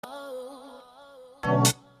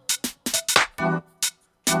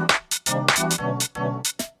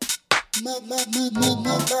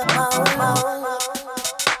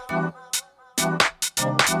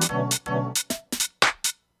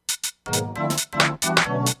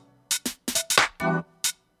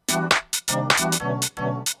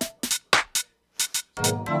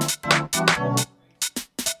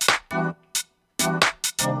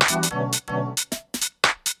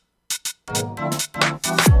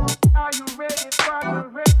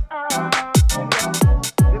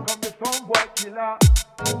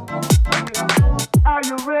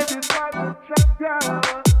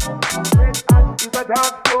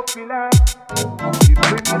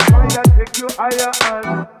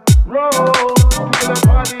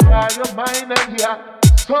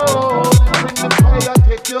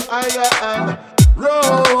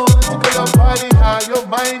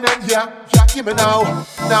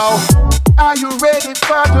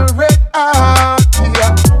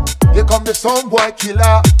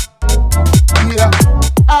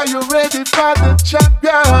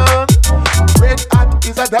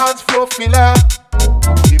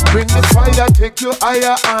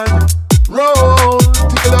Higher and roll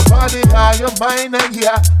till the body high, your mind and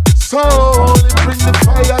your soul. Bring the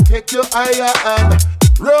fire, take you higher and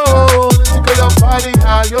roll till your body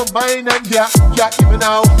high, your mind and your even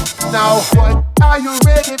now. What are you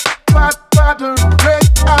ready for the great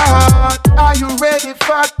art? Are you ready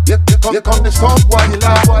for? Here come the song, boy.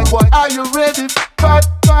 Are you ready for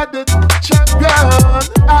the champion?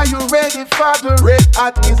 Are you ready for the red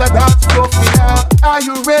art? Is a dance floor killer. Are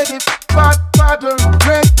you ready for the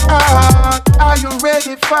great art? Are you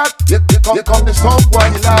ready for? Here come the song, boy.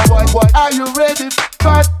 Are you ready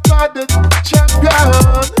for the champion?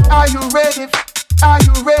 Are you ready? Are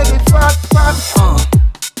you ready for?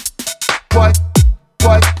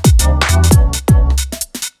 What?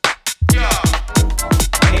 Yeah.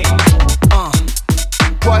 Hey.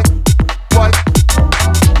 What? Yeah.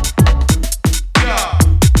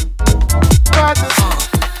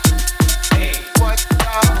 Hey. What?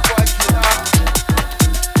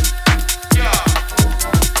 Yeah.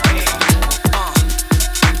 Hey.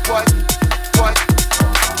 What?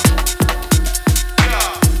 Yeah.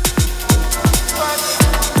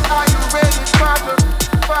 Are you ready, Father?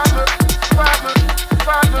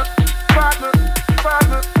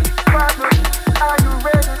 Are you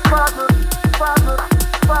ready, Father?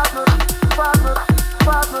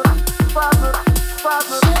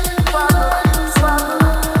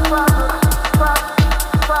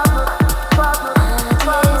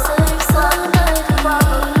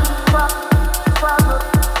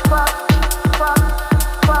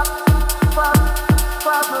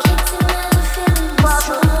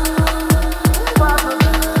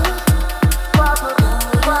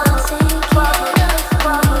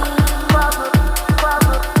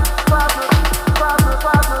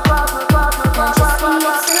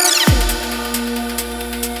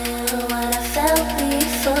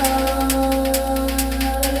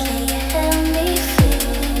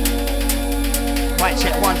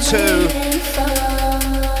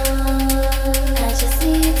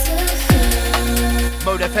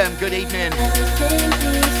 Mode FM, good evening.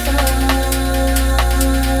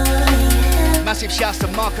 Massive shouts to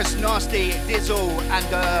Marcus Nasty, Dizzle, and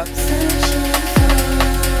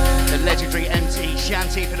the legendary MT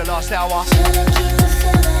Shanty for the last hour.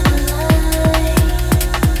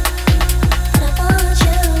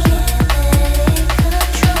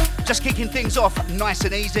 Just kicking things off nice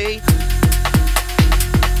and easy.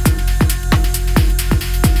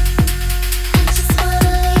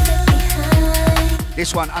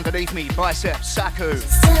 This one underneath me, Bicep, Saku.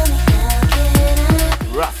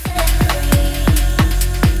 Rough.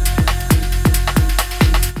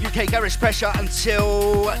 UK Garage Pressure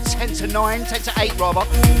until 10 to 9, 10 to 8 rather.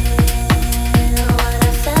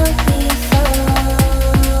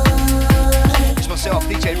 It's myself,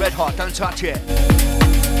 DJ Redheart, don't touch it.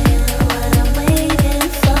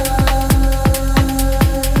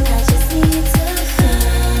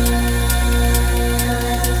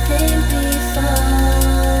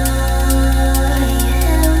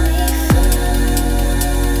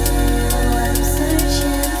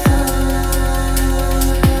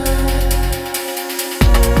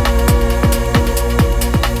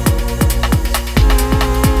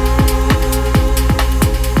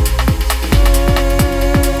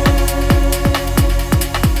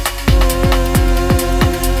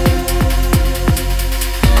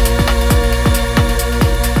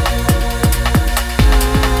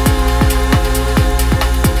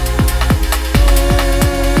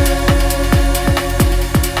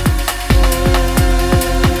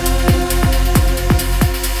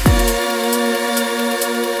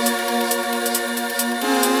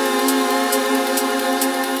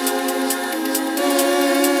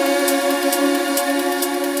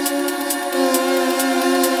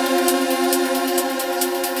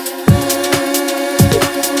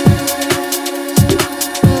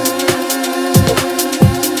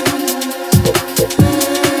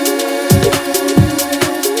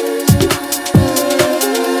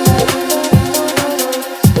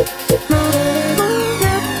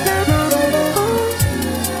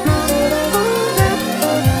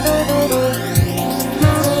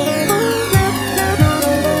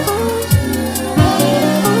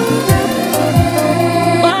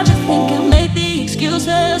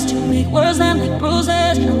 and like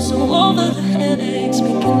bruises. I'm so over the headaches,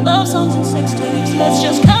 making love songs and sex tapes. Let's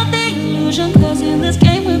just cut the illusion, cause in this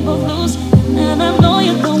game we both lose. And I know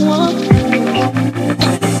you're the one.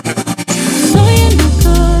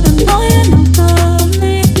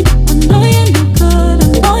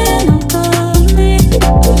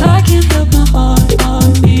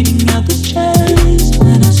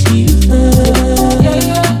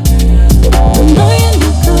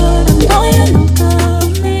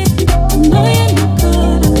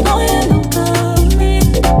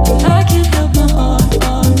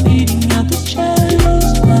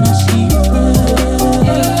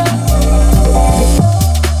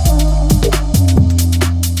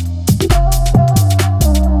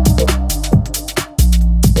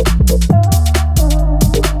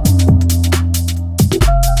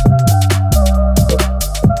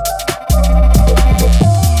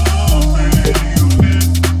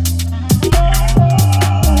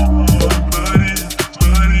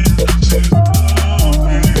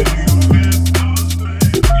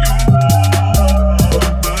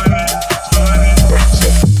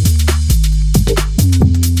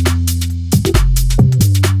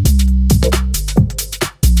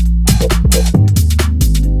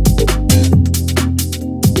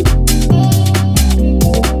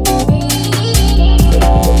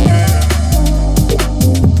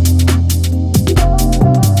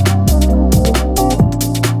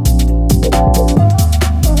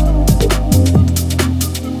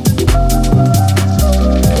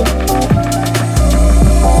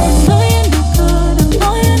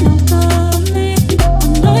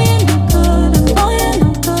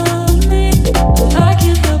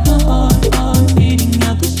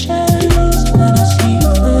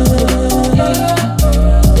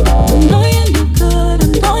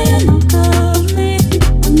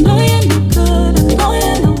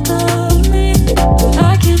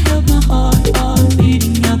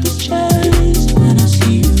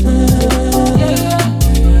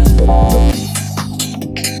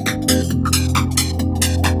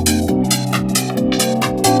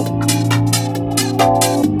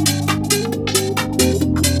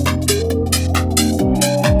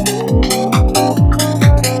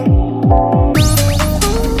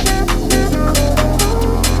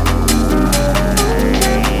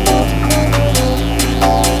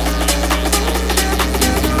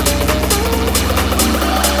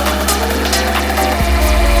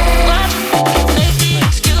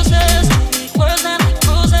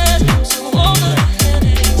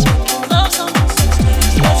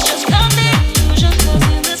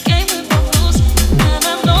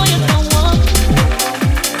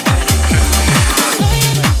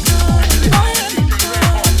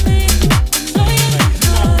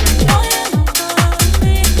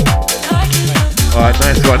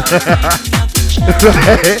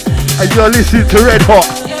 And you're listening to Red Hot.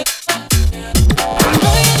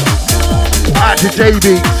 Out to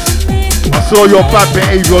JB. I saw your bad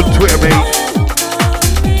behaviour on Twitter, mate.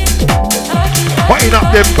 Hotting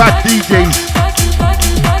up them bad DJs.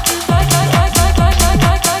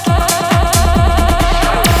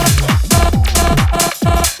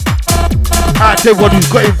 Out to everyone who's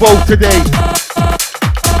got involved today.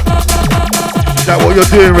 Is that what you're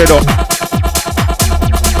doing, Red Hot?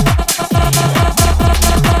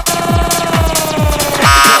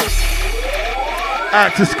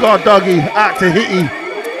 Out to Scar Doggy, out to Hitty,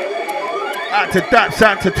 out to Daps,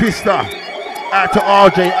 out to Twister, out to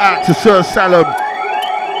RJ, out to Sir Salem.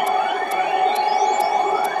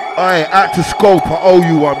 Aye, out to Scope, I owe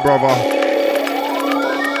you one, brother.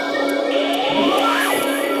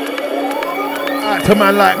 Out to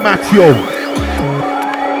man like Matthew.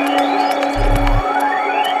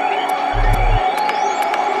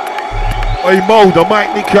 Oi, Mold, I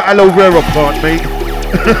might nick your aloe vera plant, mate.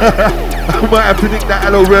 I might have to nick that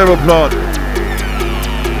aloe vera plant.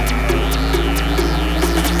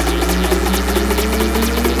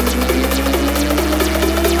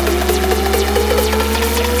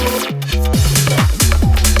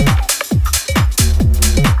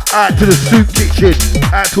 Out to the soup kitchen,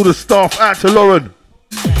 out to the staff, out to Lauren.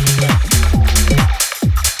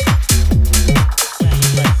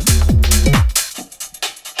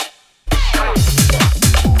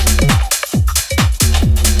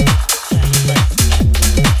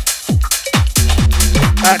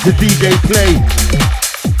 Out to DJ Play.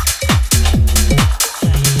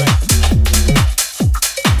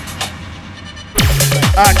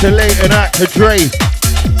 Out to Leighton, out to Dre.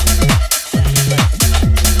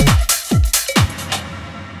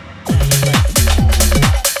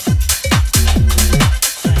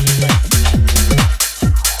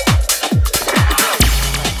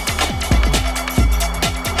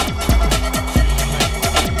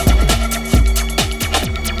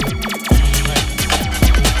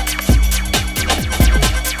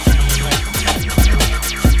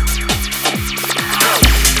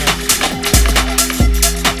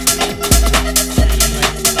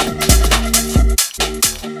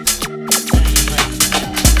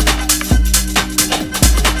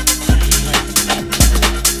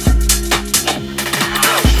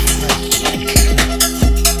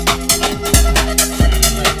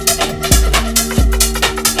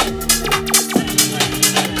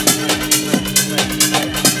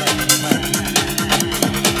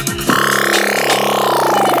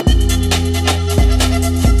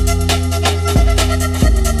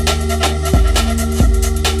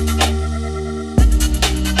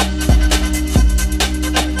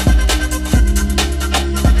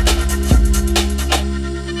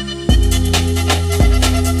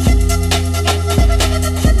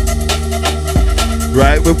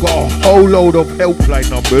 whole load of helpline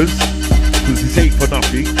numbers, because this ain't for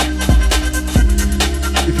nothing.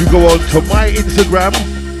 If you go on to my Instagram,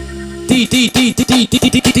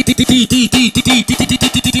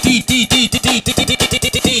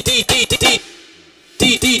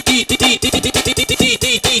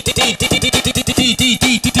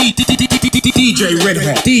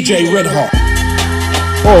 DJ Red Hot.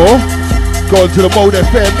 or go on to the Mode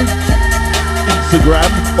FM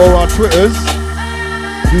Instagram or our Twitters,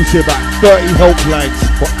 you see about 30 helplines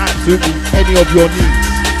for absolutely any of your needs.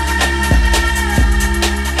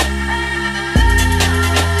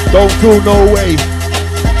 Don't feel no way.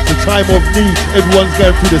 It's a time of need. Everyone's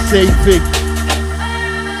going through the same thing.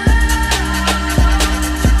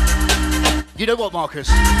 You know what, Marcus?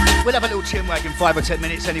 We'll have a little chin wag in 5 or 10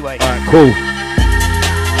 minutes anyway. Alright, cool.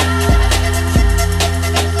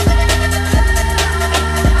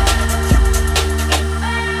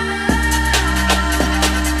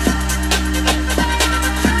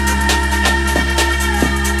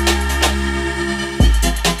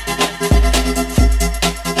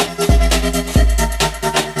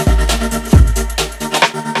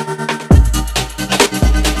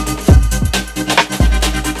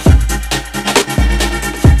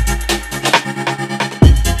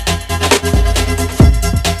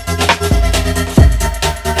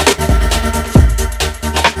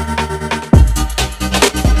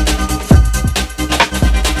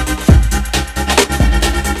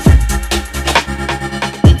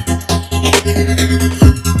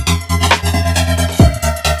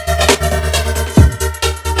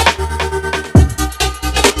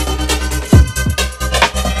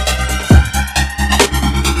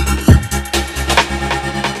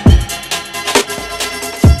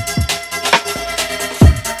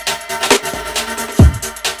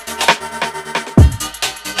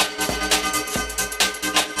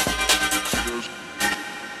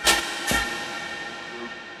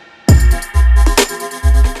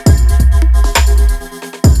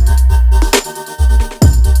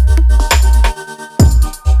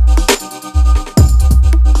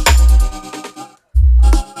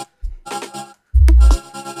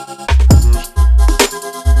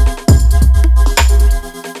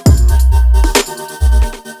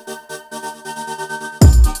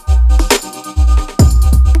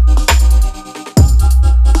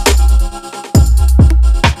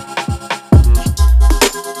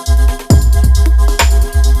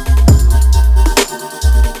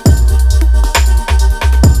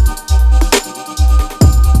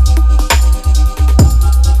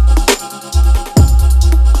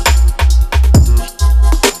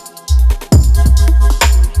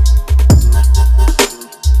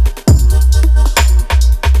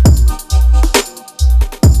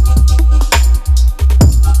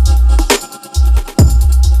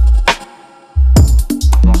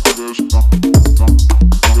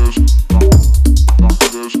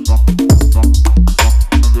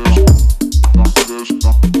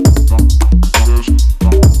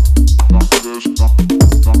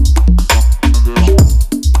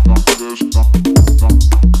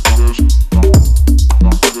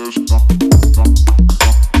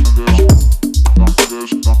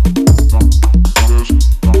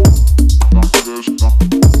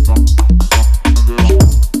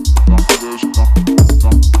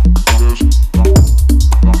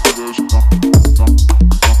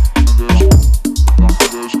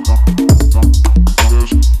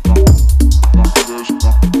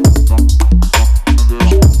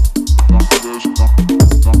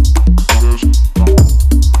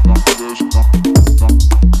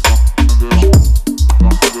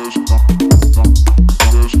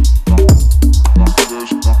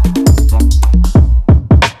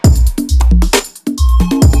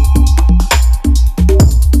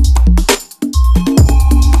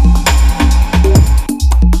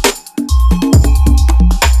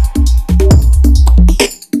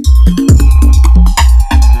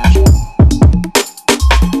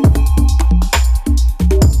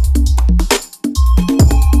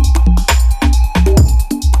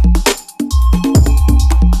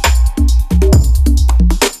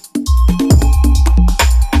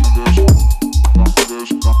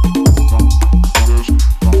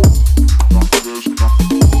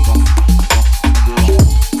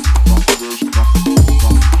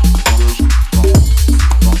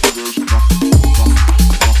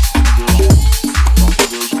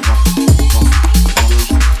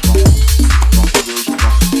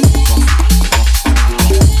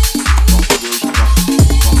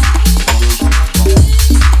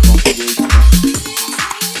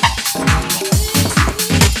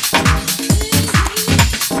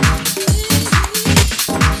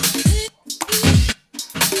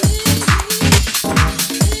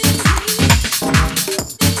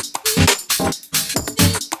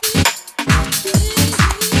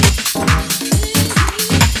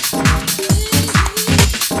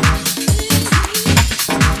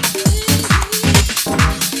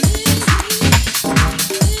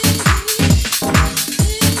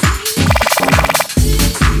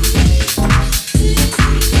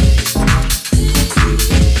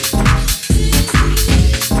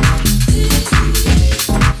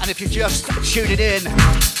 you're just tuning in,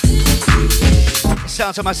 it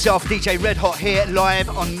sounds like myself, DJ Red Hot here, live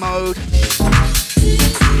on Mode.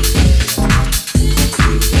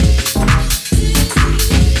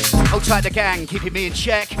 Hold tight the gang, keeping me in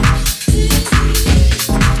check.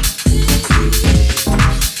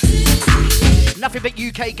 Nothing but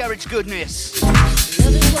UK garage goodness.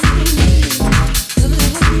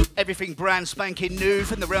 Everything brand spanking new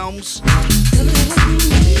from the realms.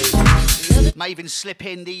 May even slip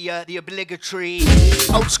in the obligatory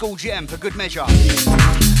old school gem for good measure.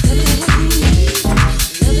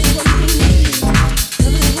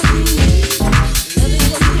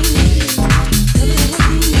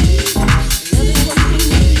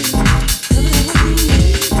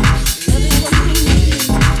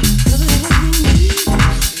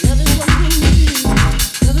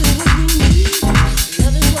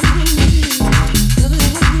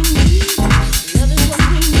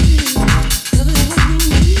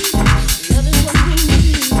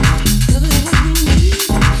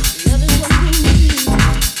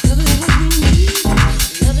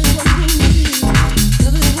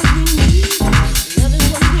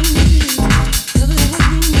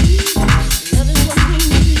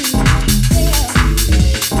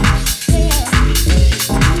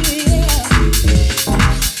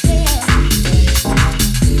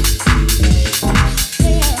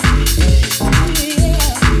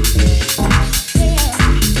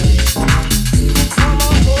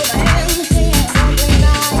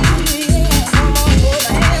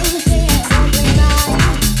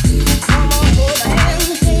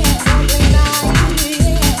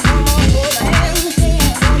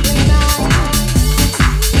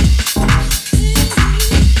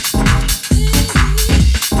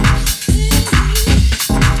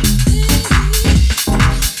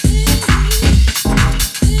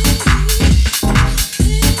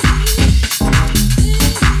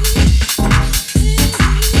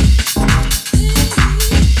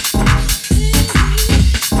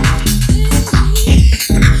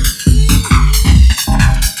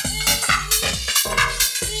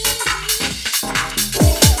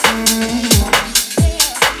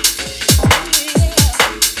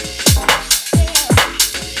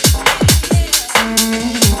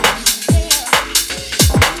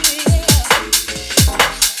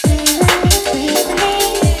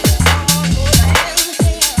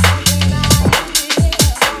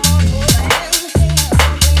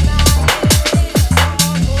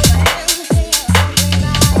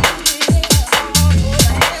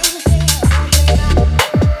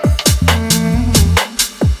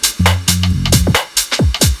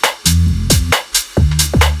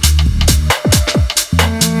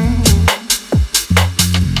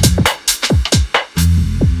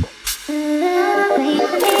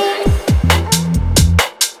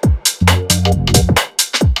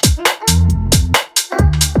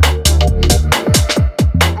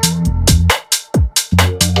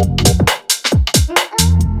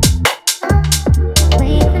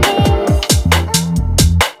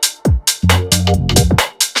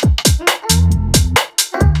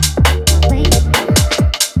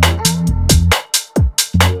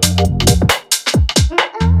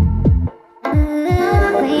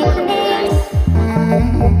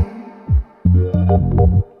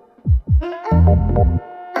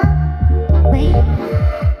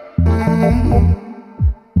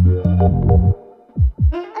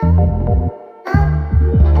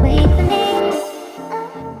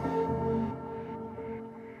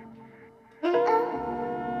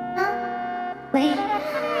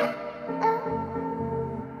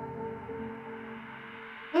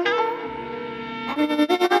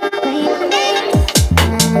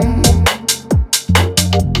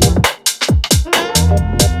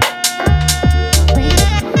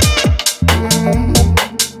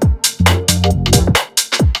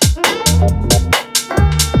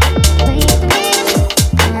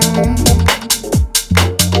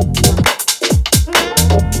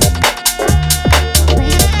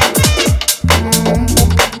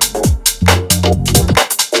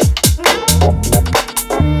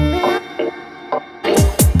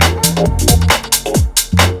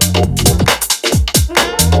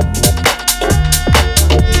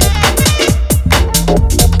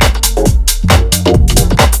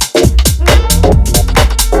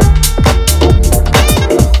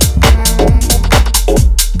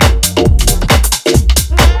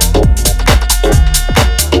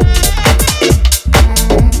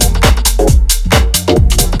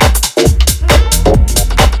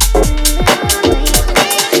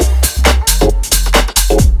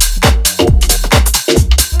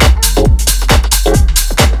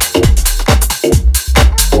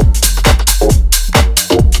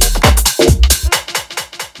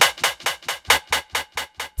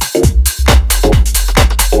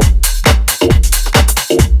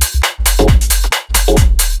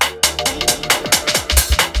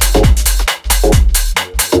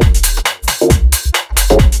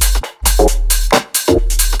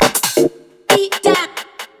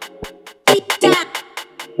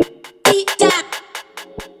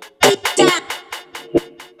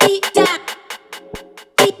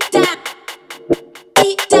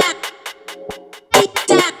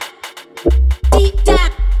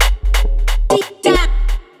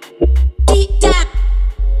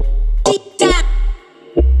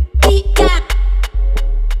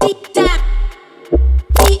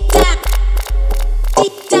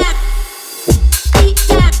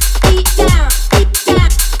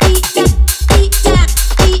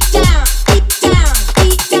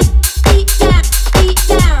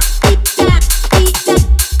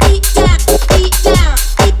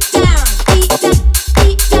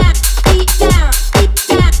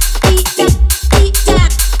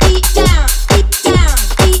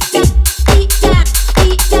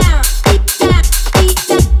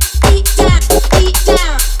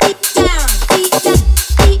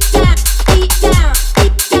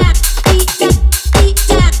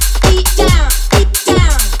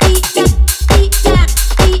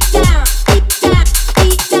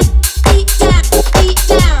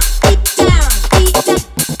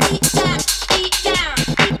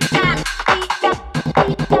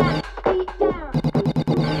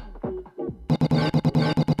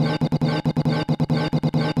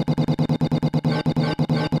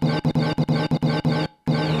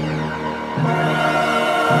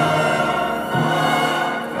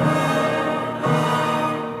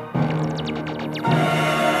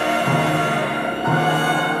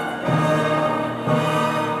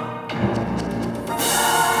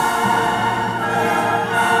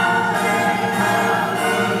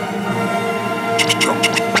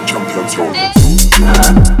 And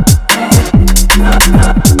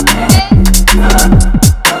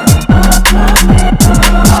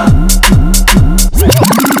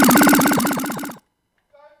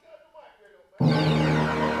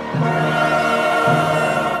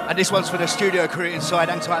this one's for the studio crew inside.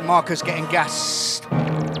 Anti Marcus getting gassed.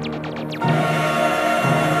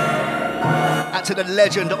 And to the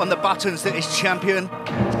legend on the buttons that is Champion.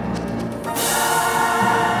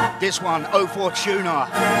 This one, O Fortuna.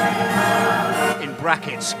 In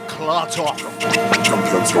brackets, Klartok.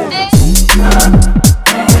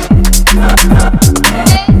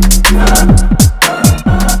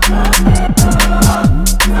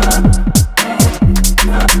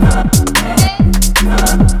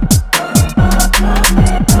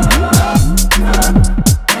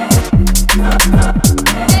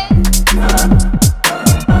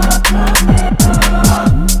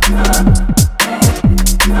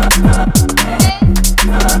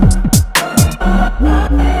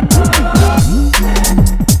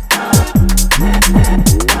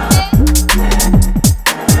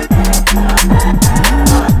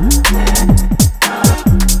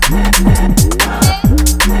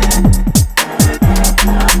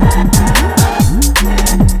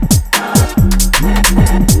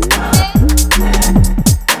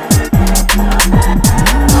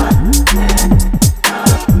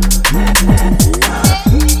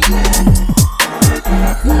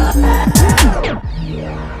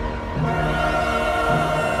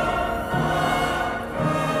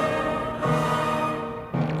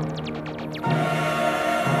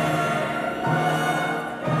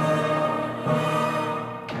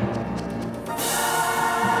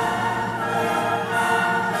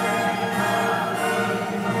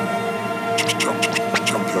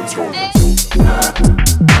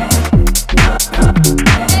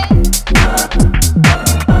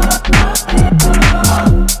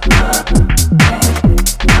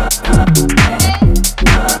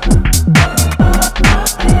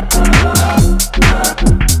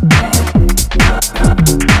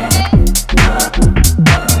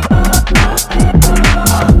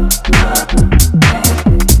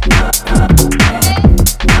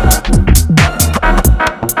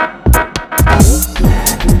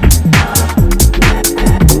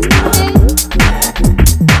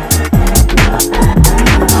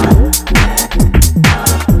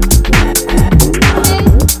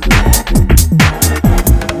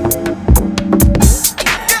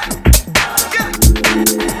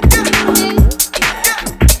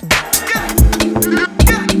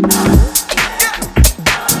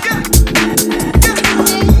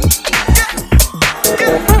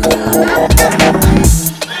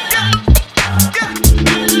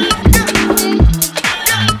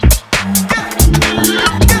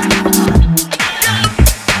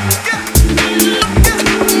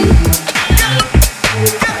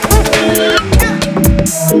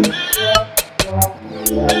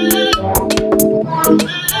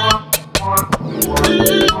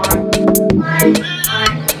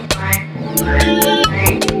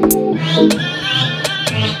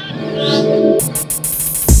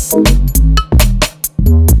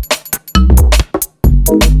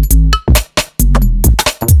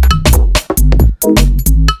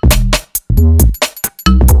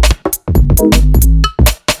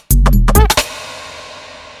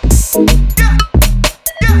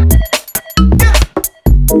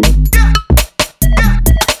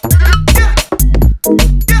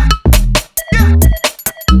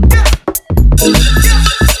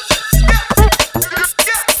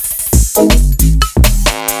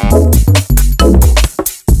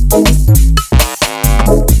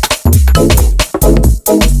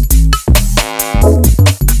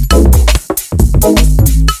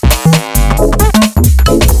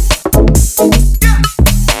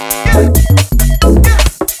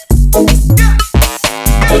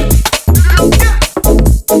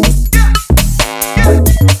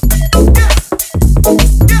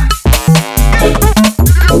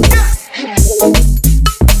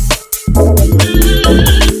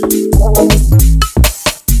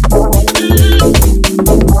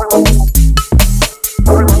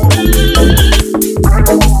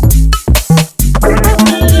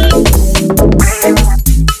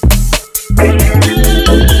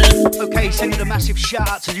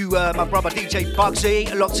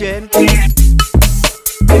 Bugsy, locked in.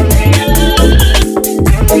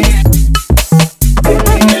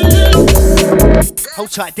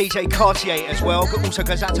 Hold tight, DJ Cartier as well. Also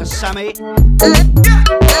goes out to Sammy.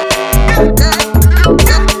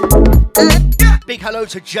 Big hello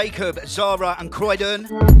to Jacob, Zara and Croydon.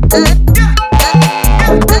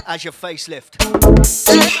 As your facelift.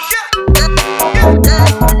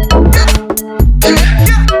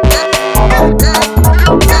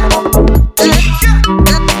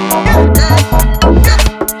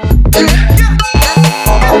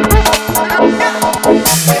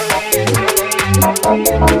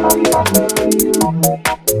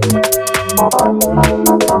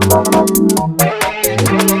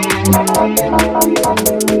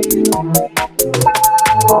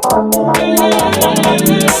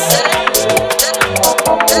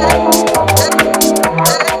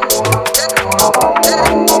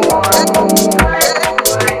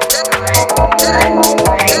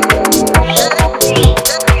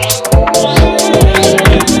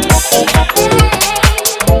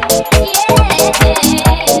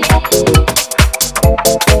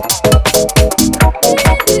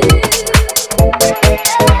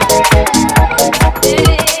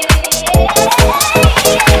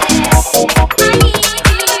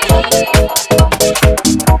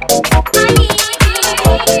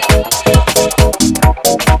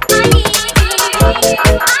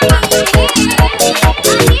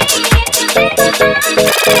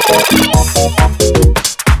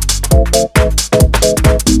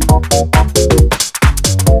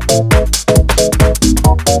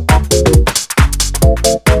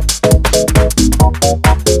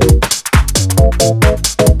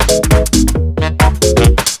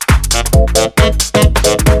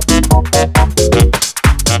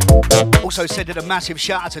 Also sending a massive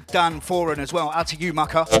shout out to Dan Foran as well. Out to you,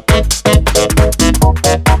 Mucker.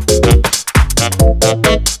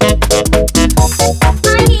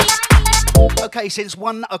 Okay, since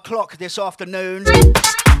 1 o'clock this afternoon,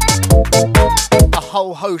 a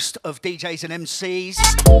whole host of DJs and MCs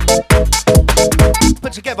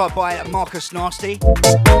put together by Marcus Nasty.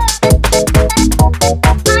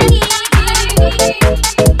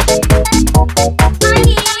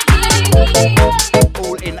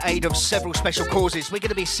 All in aid of several special causes. We're going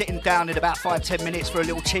to be sitting down in about 5-10 minutes for a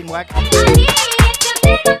little chinwag.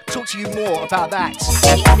 Talk to you more about that.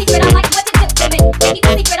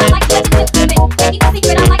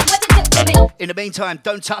 In the meantime,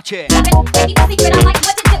 don't touch it.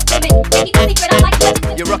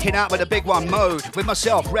 You're rocking out with a big one, Mode, with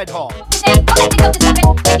myself, Red Hot.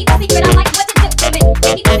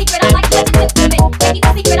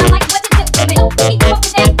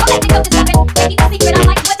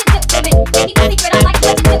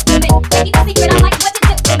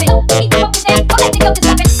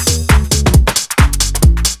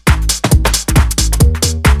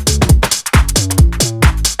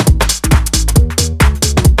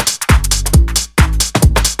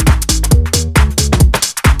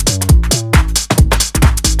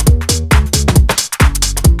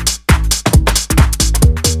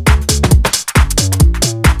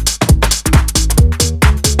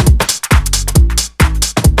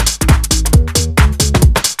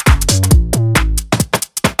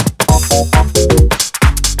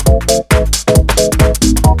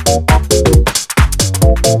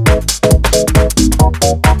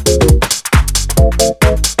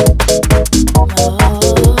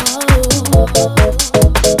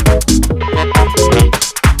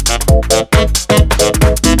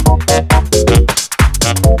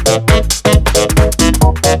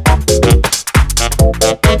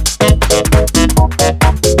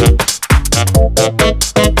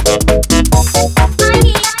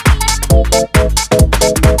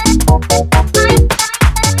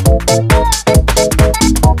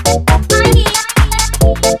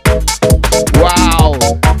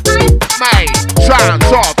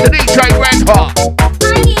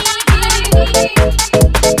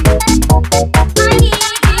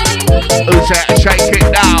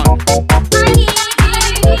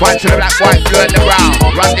 To the black, white, blue and the brown.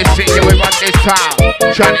 Run this city, we run this town.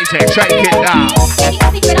 Johnny said, shake it down.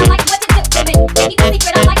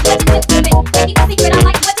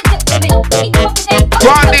 Go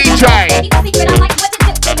on, DJ.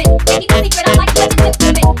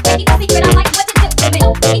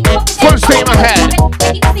 Full steam ahead.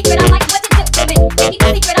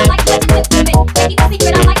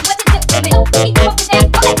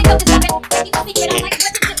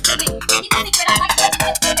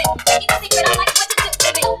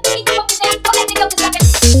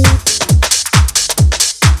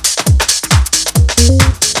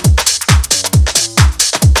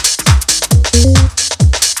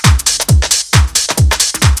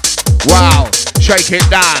 Shake it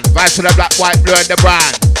down, rise to the black, white, blue and the brown.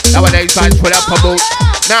 Nowadays lights put up a boot.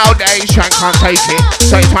 Nowadays Shank can't take it,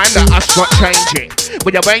 so it's time that us not change it.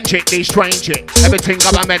 We arrange it, de-strange it. Everything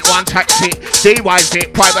government one tax it, de-wise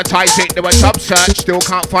it, privatise it. Do a job search, still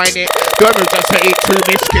can't find it. Guru just to eat too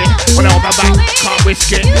biscuit. When over back, can't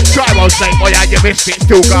risk it. Try roll snake, boy, how you missed it,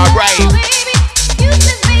 still got rave.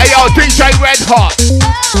 Hey yo, DJ Red Hot.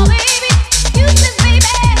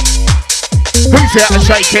 Who's here to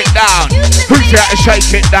shake it down? Who's here to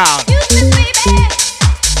shake it down?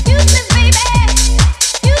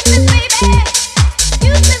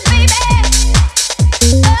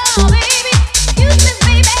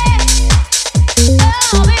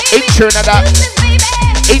 In tune of that.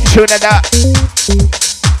 In tune of that.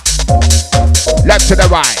 Left to the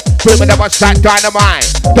right. Boom and what's that? Dynamite.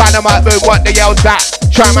 Dynamite boom, what the hell's that?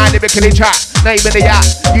 Try my lyrically chat. Name of the yacht.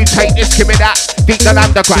 You take this, give me that. Deep down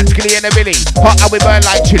underground, skinny in the billy. Hot and we burn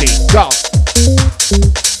like chili. Go.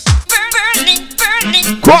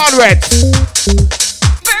 Go on, Reds.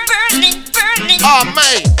 Oh,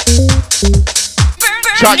 mate.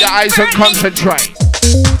 Shut your eyes and concentrate.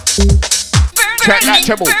 Check that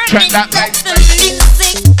treble, check that bass.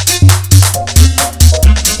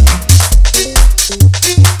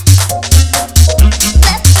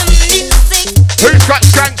 Who's got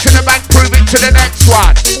skanks in the bank? Prove it to the next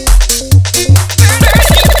one.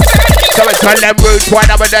 So I tell them rude boy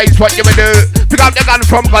nowadays what you gonna do. Pick up the gun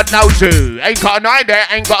from God knows who. Ain't got an idea,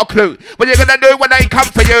 ain't got a clue. What you gonna do when they come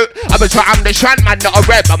for you? I'm the shunt man, not a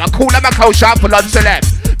rep. I'm a cool, I'm a kosher, full on celeb.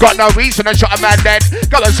 Got no reason to shot a man dead.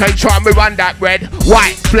 Go and say try and run that red,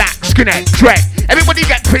 white, black, skinhead, dread. Everybody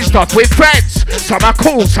get pissed off with friends. Some are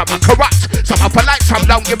cool, some are corrupt, some are polite, some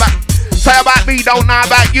don't give up. Say about me, don't know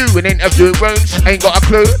about you in interview rooms. Ain't got a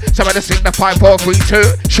clue. Some of the sick, the 5, 4, 3,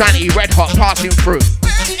 2. Shiny, red hot, passing through.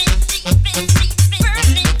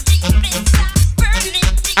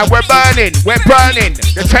 And we're burning,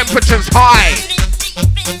 the temperature's high.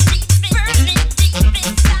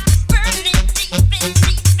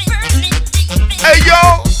 Hey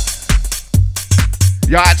yo!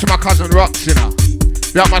 Yo, out to my cousin Rox, you know.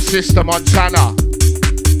 Yo, my sister Montana.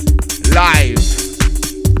 Live.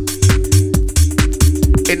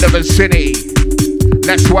 In the vicinity.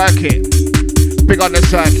 Let's work it. Big on the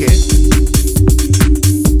circuit.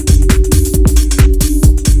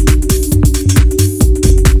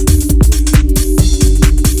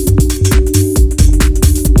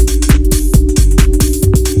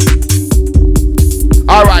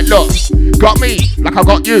 Alright, look, got me like I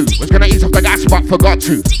got you. Was gonna ease off the gas but forgot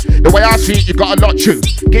to. The way I see it, you got a lot to.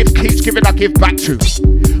 Give keeps giving, I give back to.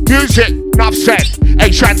 Music, enough said.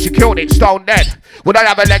 Hey, Shanty killed it, stone dead. Would I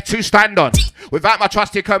have a leg to stand on? Without my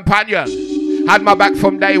trusty companion. Had my back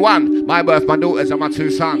from day one. My birth, my daughters and my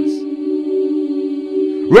 2 sons.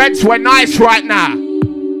 Reds, we're nice right now.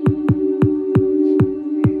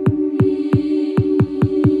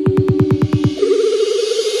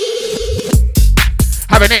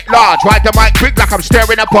 Having it large, ride the mic quick like I'm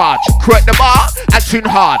staring a barge. Crew at the bar, acting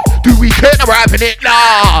hard. Do we care that we're having it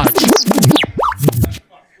large?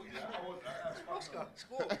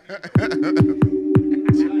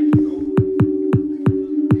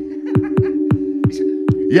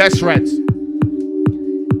 Yes, Reds.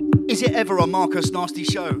 Is it ever a Marcus Nasty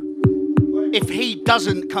show if he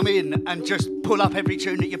doesn't come in and just pull up every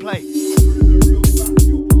tune that you play?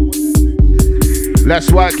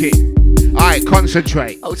 Let's work it. Alright,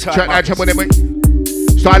 concentrate. Oh, sorry, check that trouble with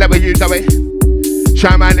style that we use that way.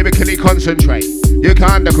 Shaman lyrically concentrate. You can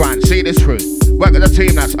underground, see this through. Work with the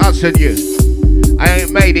team, that's us and you. I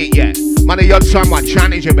ain't made it yet. Money on someone,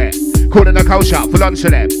 challenge your bet. Calling the coach out, full on to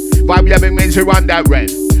them. Vibe you bring means you run that red.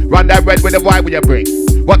 Run that red with the vibe you bring.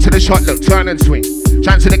 What to the shot, look, turn and swing.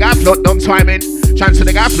 Chance to the gap, look, no timing. Chance to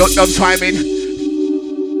the gap, look, no timing.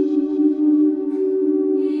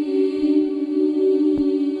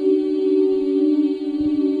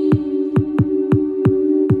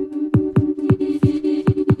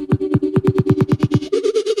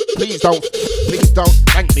 Please don't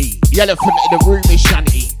thank me. The elephant in the room is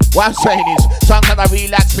Shanty. What I'm saying is, sometimes I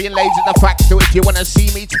relax, being lazy the fact. So if you wanna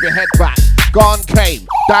see me, to your head back. Gone came,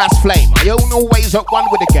 that's flame. I own always at one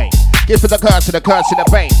with the game. Give for the curse and the curse in the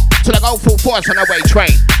pain. Till I go full force on the way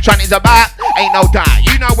train. Shanty's about, ain't no doubt.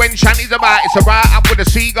 You know when Shanty's about, it's about up with the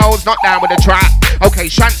seagulls, not down with the trap. Okay,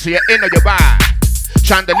 Shanty, you're in or you're bad.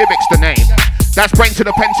 Shan, the lyrics, the name. That's brain to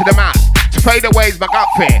the pen to the mouth. To fade away is my gut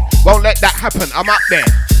fear. Won't let that happen, I'm up there.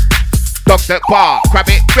 Dogs that bark, grab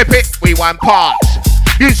it, rip it, we want parts.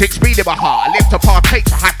 Music speed in my heart, I live to partake,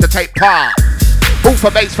 I have to take part. All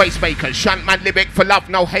for bass face makers, shunt man lyric for love,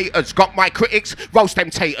 no haters. Got my critics, roast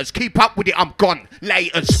them taters. Keep up with it, I'm gone,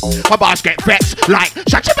 laters. My bars get vexed, like,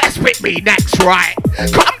 shut your best spit me next, right?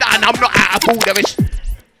 Calm down, I'm not out of order, it's...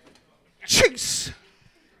 Jeez.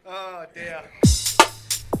 Oh dear.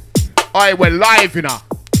 Oi, we're live, you know.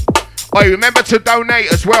 Oi, remember to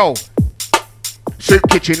donate as well. Soup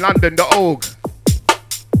Kitchen London.org.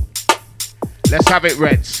 Let's have it,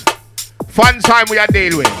 Reds. Fun time we are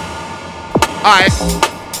dealing with. Alright.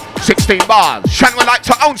 16 bars. Shan would like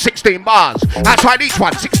to own 16 bars. Outside each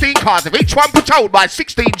one, 16 cars, of each one patrolled by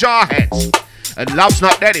 16 jarheads. And love's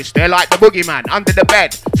not dead, it's there like the boogeyman under the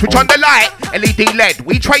bed. Switch on the light, LED LED.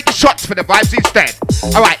 We trade the shots for the vibes instead.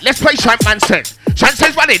 Alright, let's play Shankman says. Shan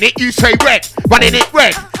says run in it, you say red. Running it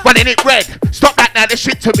red, running it red. Stop that now, the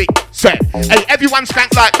shit to me said. Hey, everyone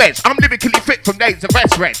stank like beds. I'm lyrically fit from days of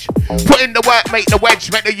best reg. Put in the work, make the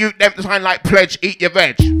wedge. Make the youth them sign like pledge, eat your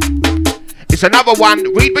veg. It's another one,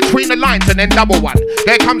 read between the lines and then double one.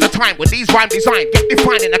 There comes a time when these rhyme design get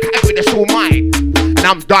defined in a category that's all mine. And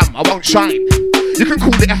I'm dumb, I won't shine. You can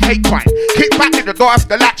call it a hate crime. Kick back in the door off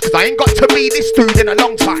the latch, cause I ain't got to be this dude in a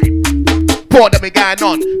long time. Boredom is going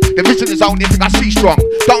on, the vision is the only thing I see strong.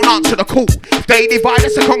 Don't answer the call, if they divide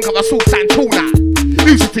us a conquer a salt and tuna.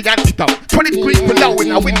 Music the antidote, 20 degrees below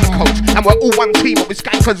in a winter coat. And we're all one team, but we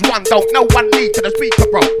skankers one don't. No one lead to the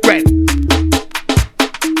speaker bro, red.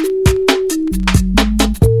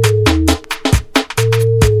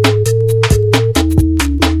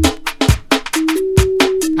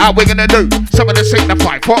 How we gonna do? Some of the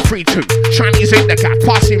signify 4, 3, 2. Chinese in the gap,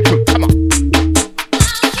 passing through. Come on.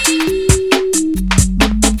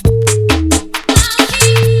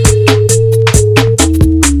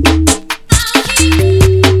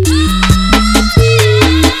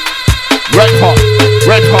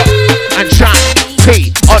 Red hot, and shine.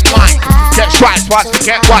 T on mine. Get right, twice to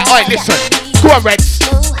get right. Oi, listen. Go on, Reds.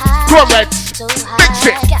 Go on, Reds.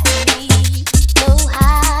 Mix it.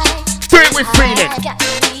 Do it with feeling.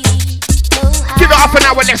 Give it half an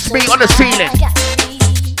hour, let's meet on the ceiling.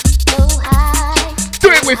 Do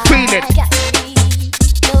it with feeling.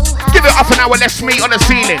 Give it half an hour, let's meet on the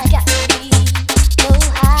ceiling.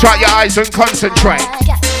 Shut your eyes and concentrate.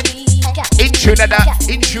 In tune and that,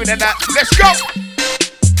 in tune and that. Let's go.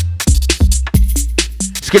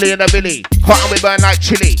 Skilly and a Billy. Hot and we burn like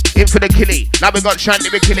chili. In for the killie. Now we got Shanty,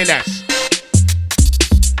 we killing us.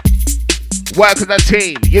 Work as a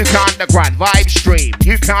team, you can underground, vibe stream,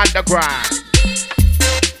 you can underground.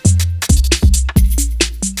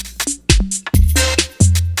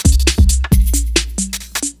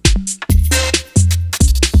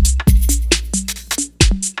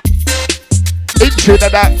 Into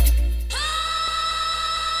that.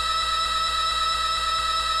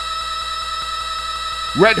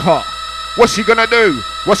 Red hot, what's he gonna do?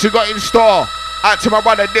 What's he got in store? Out to my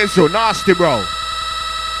brother Dizzle, nasty bro.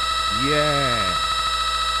 Yeah.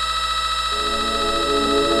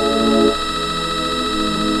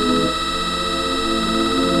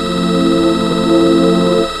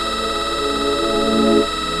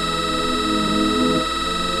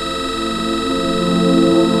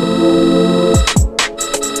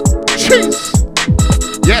 Cheese.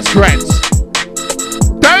 Yes, friends.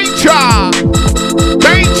 Danger.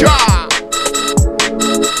 Danger.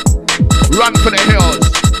 Run for the hills.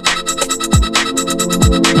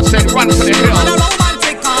 I said run for the hills.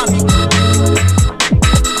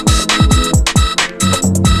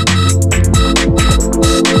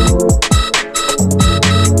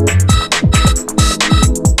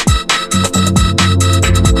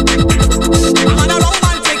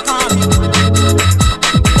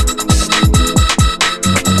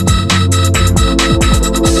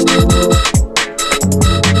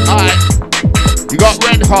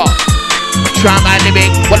 Try my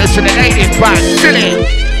limit, what is in the ladies band, silly.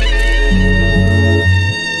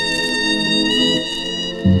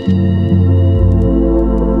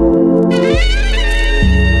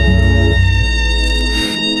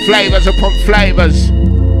 Flavors upon flavors,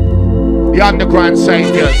 the underground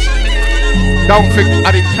saviors. Don't think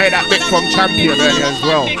I didn't play that bit from Champion earlier as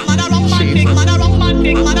well. Jesus.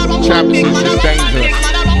 Champion is just dangerous.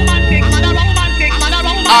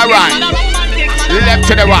 Alright. Left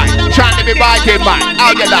to the right, trying to be biting back.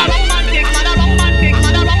 How you like?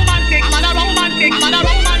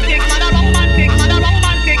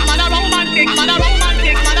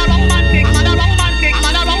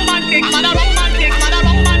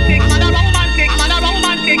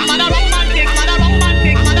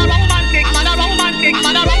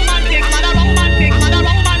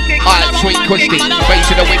 Alright, sweet cushy.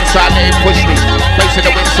 Face in the wind side, let it push me. Face in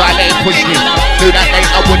the wind side, let it push me. Do that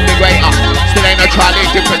ain't a would be greater. Still ain't no Charlie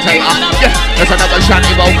Dictator. Yeah, there's another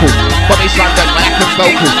shanty vocal. From East London, my accent's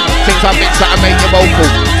vocal. Things I mix that I make you vocal.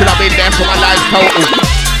 Till I've been there for my life total.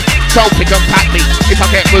 So pick and pack me. If I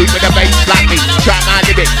get rude with the bass, slap me. Try my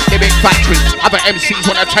limit factory. Other MCs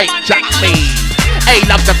wanna take jack me. Hey,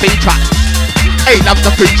 love the feature. Hey, love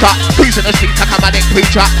the feature. Who's in the streets like a manic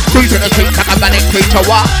preacher? Who's in the streets like a manic preacher?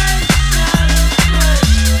 What?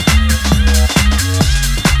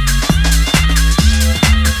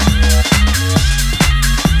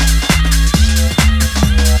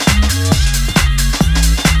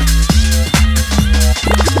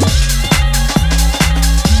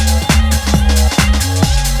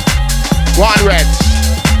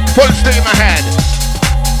 Full steam ahead.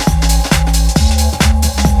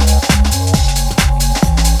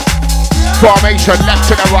 Formation left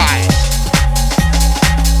to the right.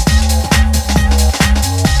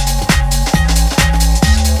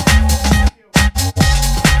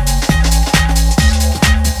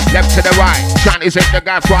 Left to the right. Johnny's in the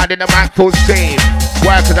gaff, riding the mic full steam.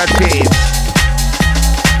 Work as a team.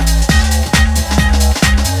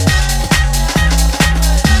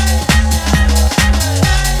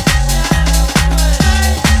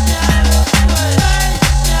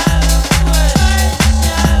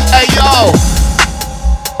 Hey yo!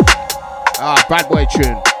 Ah, bad boy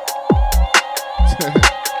tune.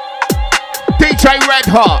 DJ Red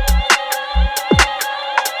Hot.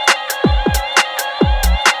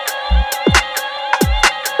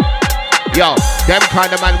 Yo, them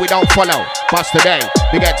kind of man we don't follow. Bust today,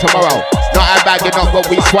 we get tomorrow. Not a bag, you're not what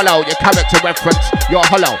we swallow. Your character reference, you're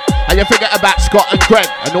hollow. And you forget about Scott and Greg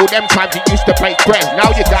and all them times you used to play Greg.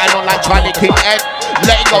 Now you're going on like Charlie King Ed.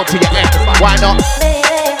 Let it go to your end. Why not?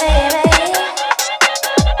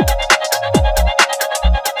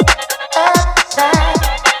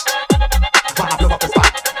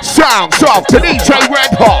 Sounds of the DJ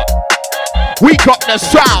Red Hot. We got the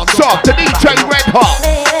sounds of the DJ Red Hot.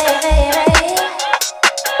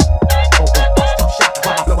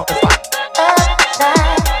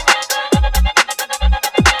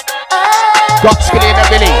 Got Skilly in the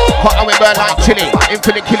Billy, hot and we burn like chili,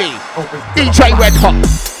 infinite killy. DJ Red Hot.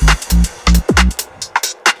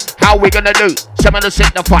 How we gonna do? 7 to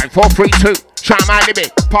 6 to 5, 4, 3, 2. Shout my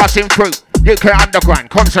limit, passing through. UK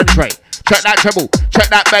Underground, concentrate. Check that treble, check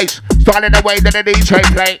that bass. Starting the way that the DJ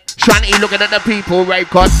play. Shanty looking at the people, rave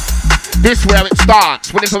cause this where it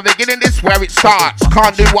starts. When it's from the beginning, this where it starts.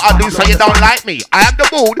 Can't do what I do so you don't like me. I have the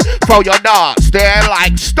mood, throw your darts. They're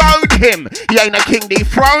like stone him. He ain't a king,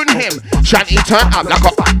 dethrone him. Shanty turn up like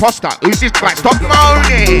a imposter. Who's this guy? Stop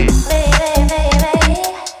moaning.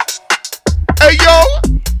 Hey yo,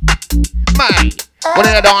 man. One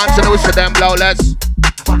of the dance and also them blowless.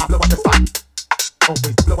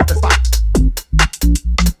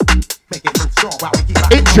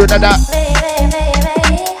 Into the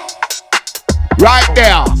right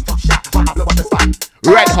there.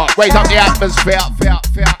 Red Hot, raise up the atmosphere.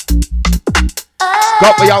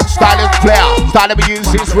 Got my own style and flair. Style of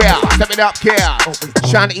use is rare. Stepping up here.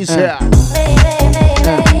 Shanty's here.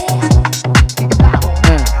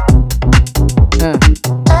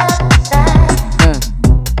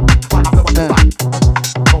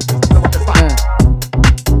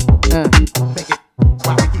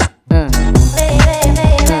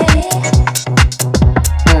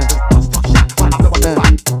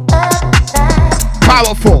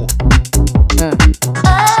 Powerful.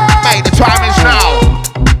 Mate, the time is now.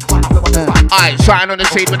 Alright, trying on the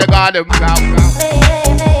scene with the garden.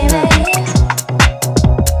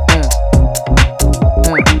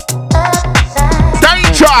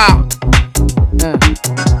 Danger!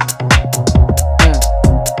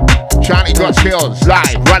 Shiny got skills,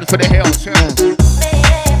 live, run for the hills.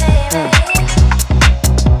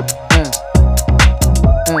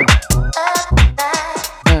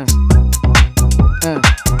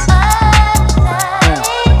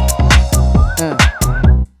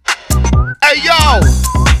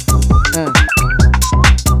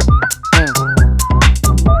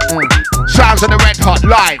 Sounds of the Red Hot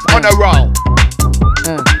live on a roll.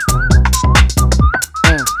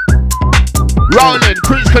 Rolling,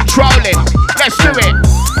 cruise controlling. Let's do it.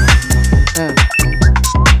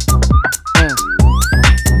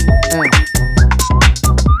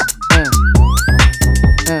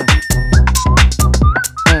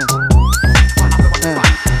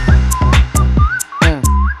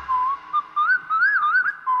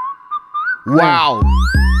 Wow.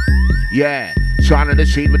 Yeah. Shine on the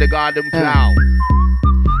scene with the garden plow.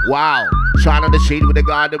 Wow. Shine on the scene with the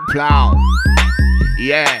garden plow.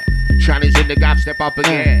 Yeah. Shiny's in the gap, step up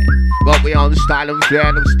again. But we on style and flair,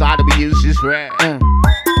 and style to be used is rare.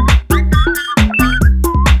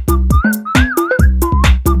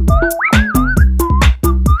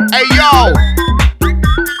 Hey yo!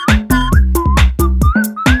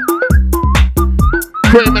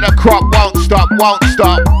 Cream of the crop, won't stop, won't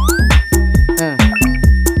stop.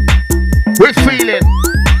 We're feeling.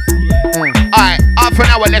 Alright, half an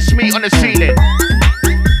hour, let's meet on the ceiling.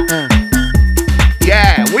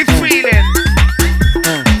 Yeah, we're feeling.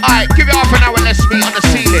 Alright, give it half an hour, let's meet on the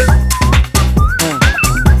ceiling.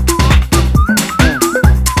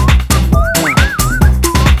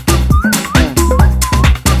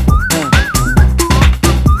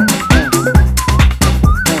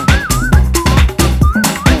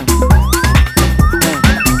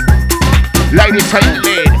 Ladies take the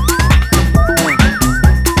lead.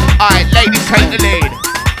 Alright, ladies, take the lead.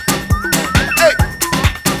 Hey.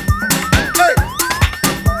 Hey.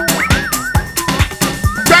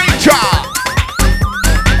 Danger!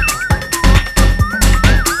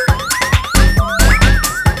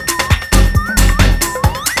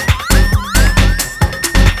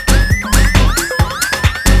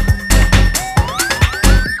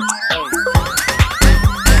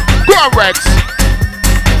 Go on, Reds.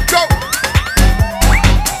 Go.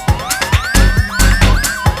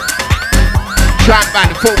 Trackman,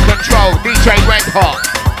 full control, DJ Red Hot.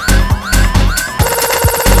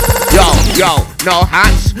 Yo, no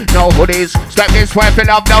hats, no hoodies. Step this way, fill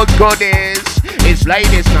up those goodies. It's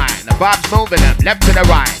ladies' night, the vibes moving them left to the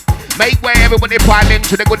right. Make way, everybody pile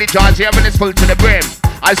into the goodie jars here and it's full to the brim.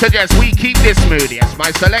 I suggest we keep this moody as my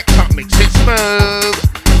selector mix it smooth.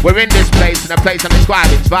 We're in this place, and the place I'm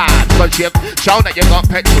describing vibes. Cause you've shown that you got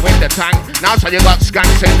petrol in the tank. Now so you got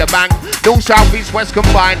skanks in the bank. North, south, east, west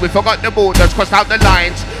combined. We forgot the borders, crossed out the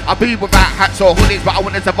lines. I'll be without hats or hoodies, but I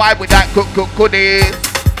want to survive with that goodies.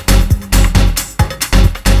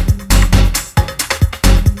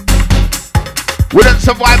 We don't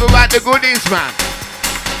survive without the goodies, man.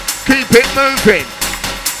 Keep it moving.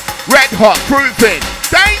 Red hot, proofing.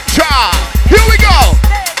 Danger! Here we go!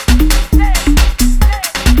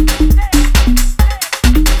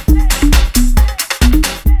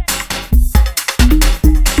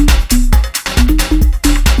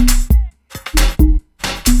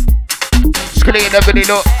 Clean everything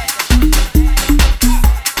up.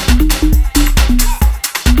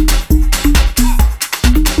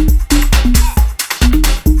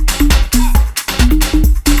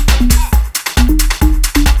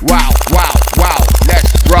 Wow,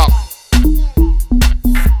 let's rock.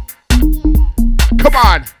 Come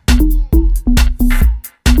on.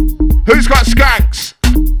 Who's got skanks?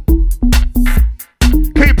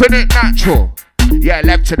 Keeping it natural. Yeah,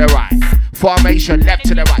 left to the right. Formation, left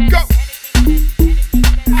to the right. Go.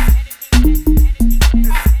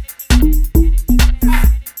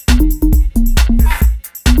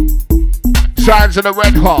 Sounds of the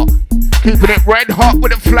red hot. Keeping it red hot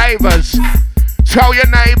with the flavors. Tell your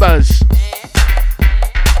neighbors.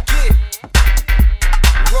 Yeah.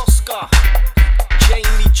 Rosca,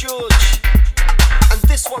 Jamie George. And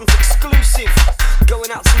this one's exclusive.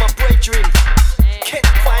 Going out to my brethren. Kent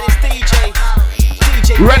Finest DJ.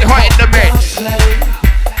 DJ Red hot in the mix.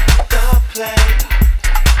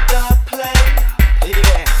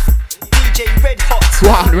 Yeah. DJ Red Hot.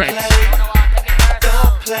 One Red.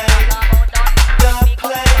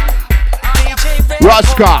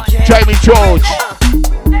 Rosca, Jamie George.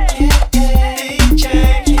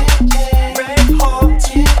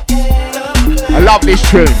 I love this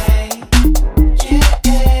tune.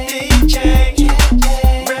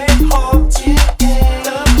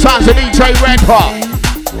 Sounds of DJ Red Hot.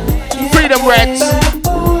 Freedom Reds.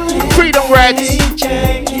 Freedom Reds.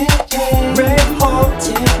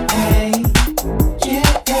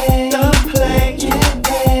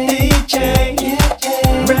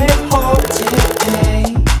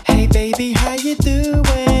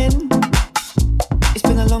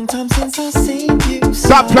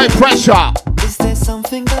 Stop play pressure. Is there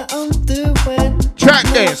something that I'm doing? Check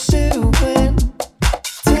this.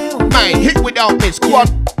 Man, hit without miss. Go on.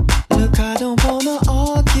 Look, I don't wanna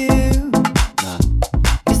argue.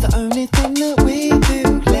 It's the only thing that we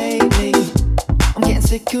do lately. I'm getting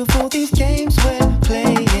sick of all these games we're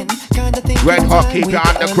playing. Kind of thing. Red hot, keep it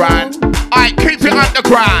underground. Alright, keep it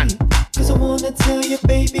underground. Cause I wanna tell you,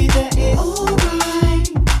 baby, that it's alright.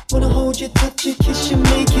 Wanna hold you, touch you, kiss you,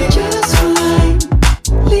 make it just fine.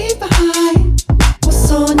 Leave behind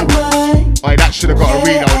what's on your mind. Alright, that should have got a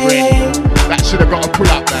reload, really. That should have got a pull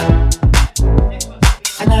up, man.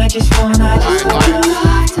 And I just wanna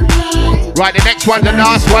tonight. Right, the next one, the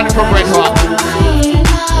last one from Red Hot.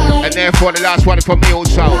 And therefore the last one from me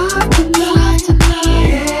also.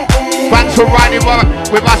 Thanks for riding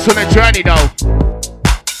with us on the journey though.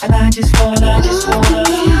 And I just wanna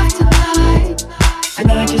tonight.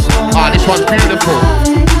 And I just wanna. Oh, this one's beautiful.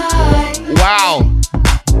 Wow.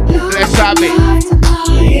 Let's have it.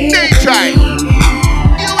 DJ.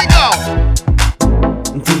 Here we go.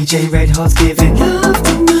 DJ Red Hot's giving love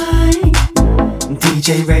tonight.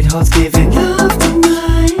 DJ Red Hot's giving love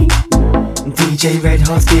tonight. DJ Red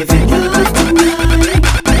Hot's giving love tonight.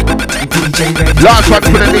 DJ Red Hot. Last one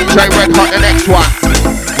for the DJ Red Hot, the next one.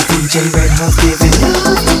 DJ Red Hot's giving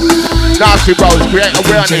love tonight. Nasty Bros, create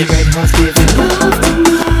awareness. DJ Red Hot's giving love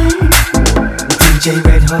tonight. DJ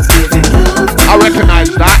Red Hot's giving love tonight. I recognize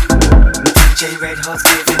that. DJ Red Hot's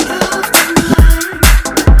giving love tonight.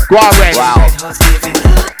 Go on, Red. Wow.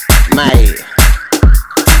 Mate,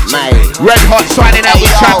 mate. Red Hot signing out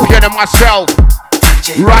with Champion and myself.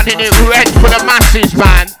 Running it red for the masses,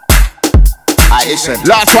 man. Alright, listen.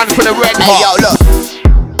 Last one for the Red Hot. Hey, yo, look.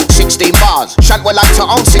 16 bars. Shan't will like to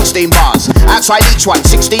own 16 bars. Outside each one,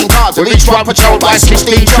 16 cars. With each one patrolled by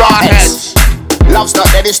 16 chart heads. Love's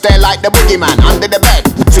not dead, it's there like the boogeyman under the bed.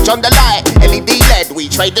 Switch on the light, LED LED.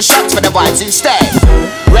 We trade the shots for the vibes instead.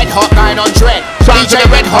 Red Hot 900. Sounds of the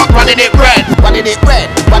Red Hot running it red. Running it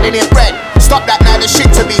red, running it red. Stop that now, the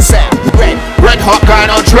shit to be said. Red, Red Hot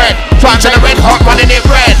going on dread. Sounds of the Red Hot running it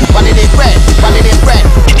red. running it red, running it red.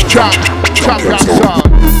 Champion song.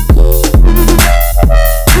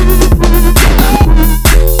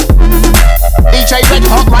 DJ Red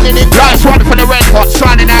Hot running it red. Last one for the Red Hot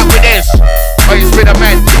signing out with this. Oh, it's been a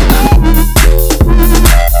man.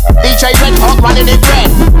 DJ Red Hot running it red.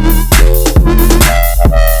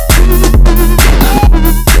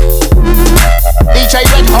 DJ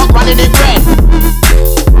Red Hot running it red.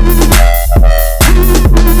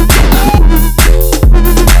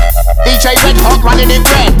 DJ Red Hot running it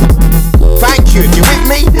red. Thank you, you with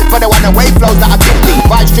me? For the one away flows that I give me.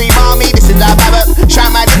 Vibe Stream Army, this is our Barrett. Shout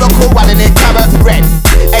my Liverpool running it carrot red.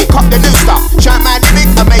 Hey, cop the new stuff. Shout my lyric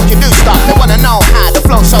and make you do stuff. They wanna know how the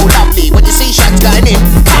flow's so lovely. When you see Shanks going in,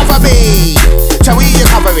 cover me. Tell me you're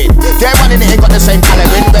covering. They're running it, ain't got the same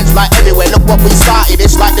colouring. Reds like everywhere, look what we started.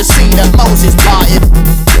 It's like the sea that Moses parted.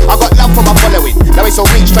 I got love for my following. Now it's all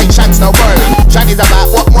me, straight Shanks, no worrying. Shanks is about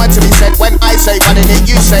what more to be said. When I say running it,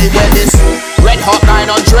 you say where this. Red Hot 900.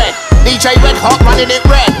 DJ Red Hot running it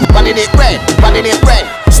red. Running it red, running it red.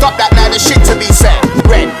 Stop that now, the shit to be said.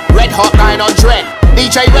 Red, Red Hot 900.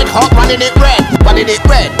 DJ Red Hot running it red. Running it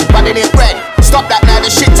red, running it red. Stop that now, the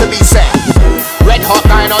shit to be said. Red Hot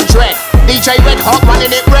 900. DJ Red Hot running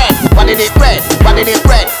it red. Running it red, running it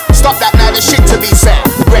red. Stop that now, the shit to be said.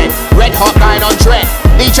 Red, Red Hot 900.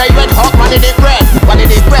 DJ Red Hot running it red. Running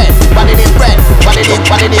it red, running it red. Running it,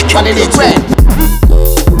 running it, running it red.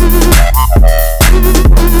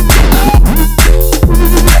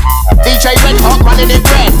 DJ Red Hot running it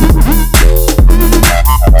red.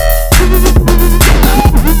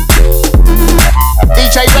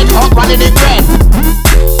 DJ Red Hot running it red.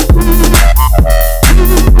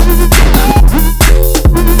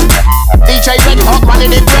 DJ Red Hot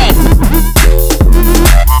running it red.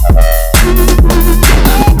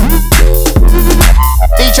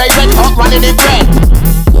 DJ Red Hot running it red.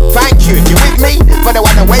 Thank you, you with me? For the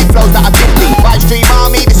one away flows that I give me. Vibe Stream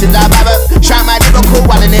Army, this is our Barrett. Shout my Liverpool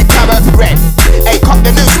running it carrot red. Hey, cop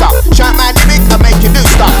the new stuff. Shout my lyric and make you do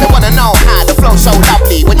stuff. They wanna know how the flow's so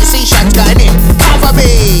lovely. When you see Shanks going in, cover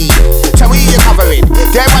me. Tell me you're covering.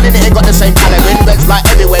 They're running it, ain't got the same colouring. Reds like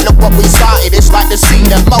everywhere, look what we started. It's like the sea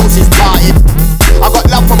that Moses parted. I got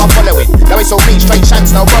love for my following. Now it's all me, straight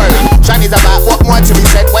Shanks, no worrying. Shanks is about what more to be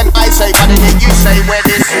said. When I say running it, you say where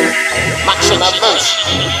this. Maximum boost.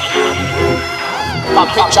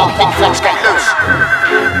 Pumping, jumping, flex, get loose.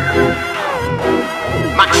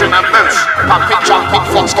 Maximum boost. Pumping, jumping,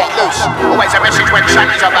 flex, get loose. Always a message when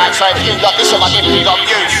Shanks is about. So if you got this on my gift, you got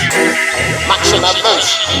use. Maximum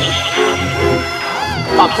boost.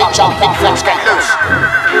 Pumping, jumping, flex, get loose.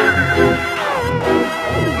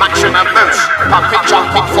 Maximum boost. Pumping,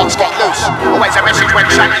 jumping, flex, get loose. Always a message when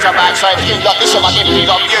Shanks is about. So if you got this on my gift, you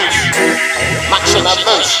got use. Maximum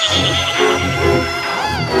boost.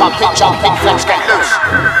 Pumping, jumping, flex, get loose.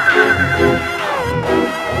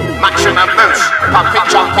 Maximum boost. Pumping,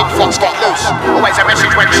 jumping, flex, get loose. Always a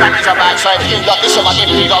message when Shanks is about. So if you got this on my gift,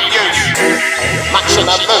 you got use.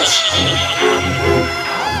 Maximum boost.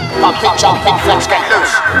 Pumping, jumping, flex, get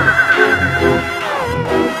loose.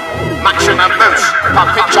 Maximum boost.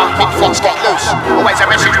 Pumping, jumping, flex, get loose. Always a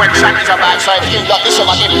message when Shanks is about. So if you got this on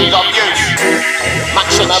my gift, you got use.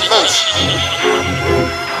 Maximum boost.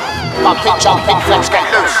 Pumping, jumping, flex, get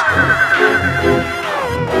loose.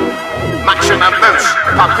 Maximum boost.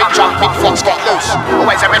 Pumping, jumping, flex, get loose.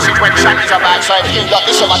 Always a message when Shanks is about. So if you got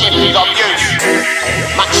this on my gift, you got use.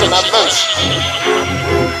 Maximum boost.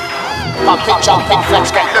 Pumping, jumping, flex,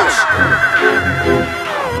 get loose.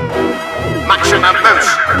 Maximum boost.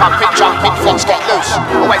 Pumping, jumping, flex, get loose.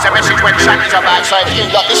 Always a message when Shanks is about. So if you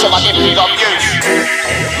got this on my gift, you got use.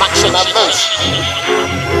 Maximum boost.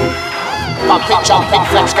 Pumping, jumping,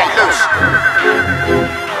 flex, get loose.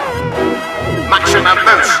 Maximum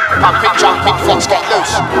boost. Pumping, jumping, flex, get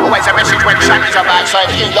loose. Always a message when Shanks is about. So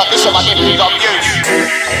if you got this on my gift, you got use.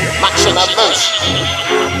 Maximum boost.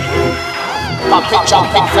 Pumping,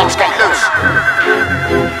 jumping, flex, get loose.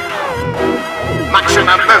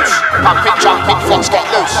 Maximum boost. Pumping, jumping, flex, get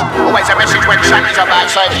loose. Always a message when Shanks is about.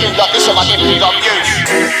 So if you got this on my gift, you got use.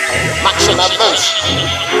 Maximum boost.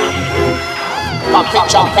 Pumping,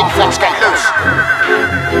 jumping, flex, get loose.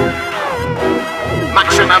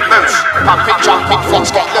 Pump it, jump it, flex,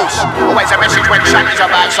 get loose. Always a message when Shannon's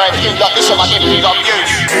about, so if you lot listen, I give big up use.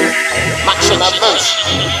 Maximum boost.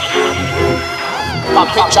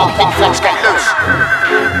 Pump it, jump it, flex, get loose.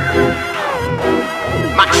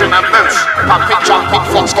 Maximum boost. Pump it, jump it,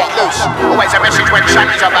 flex, get loose. Always a message when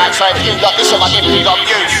Shannon's about, so if you lot listen, I give big up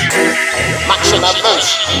use. Maximum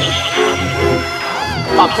boost.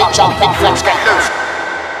 Pump it, jump it, flex, get loose.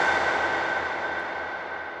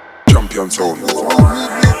 Champion sound.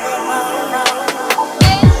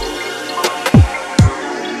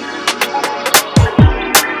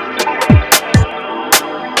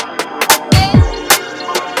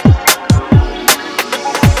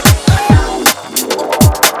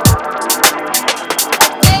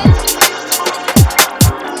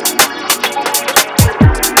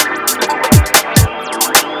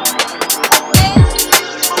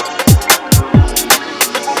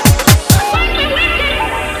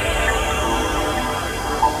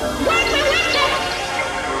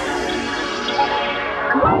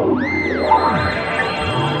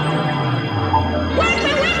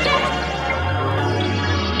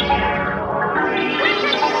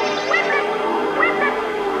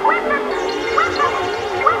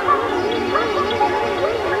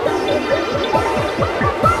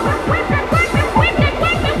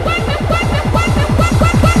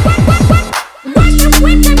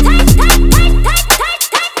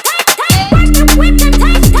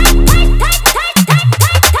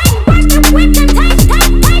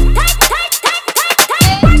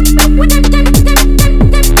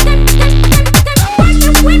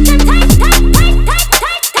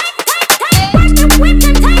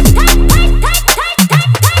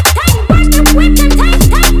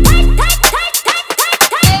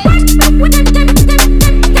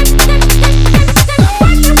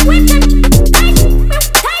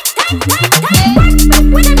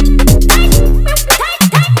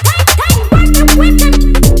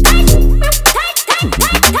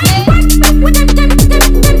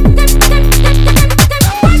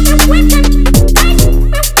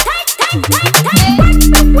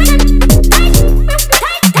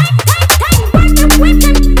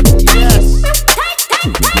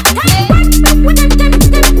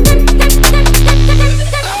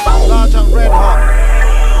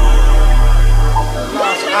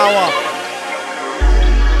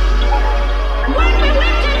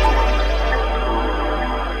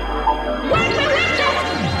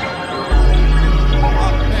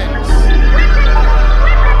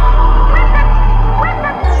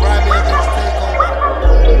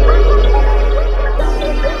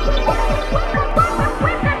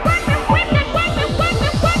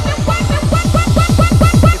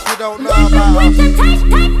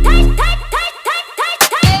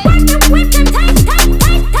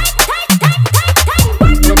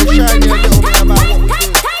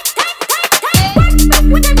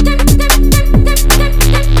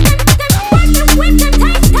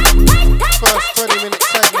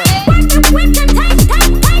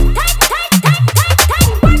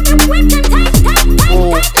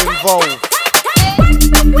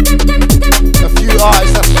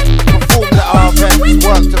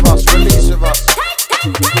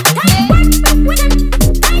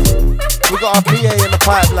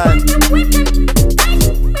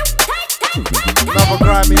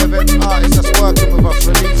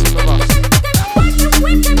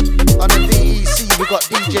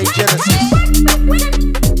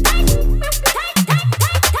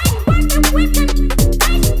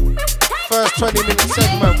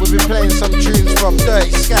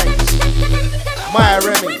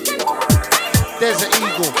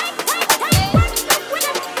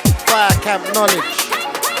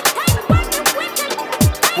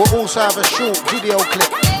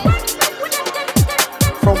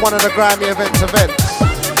 Grammy events,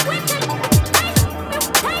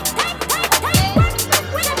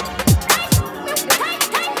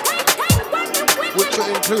 which will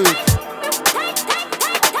include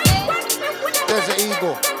Desert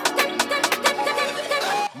Eagle,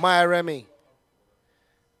 Maya Remy,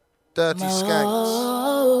 Dirty Skanks,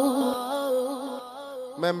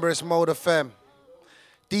 Members Mode FM,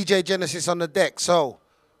 DJ Genesis on the deck, so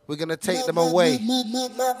we're gonna take them away. We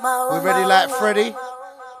ready like Freddy?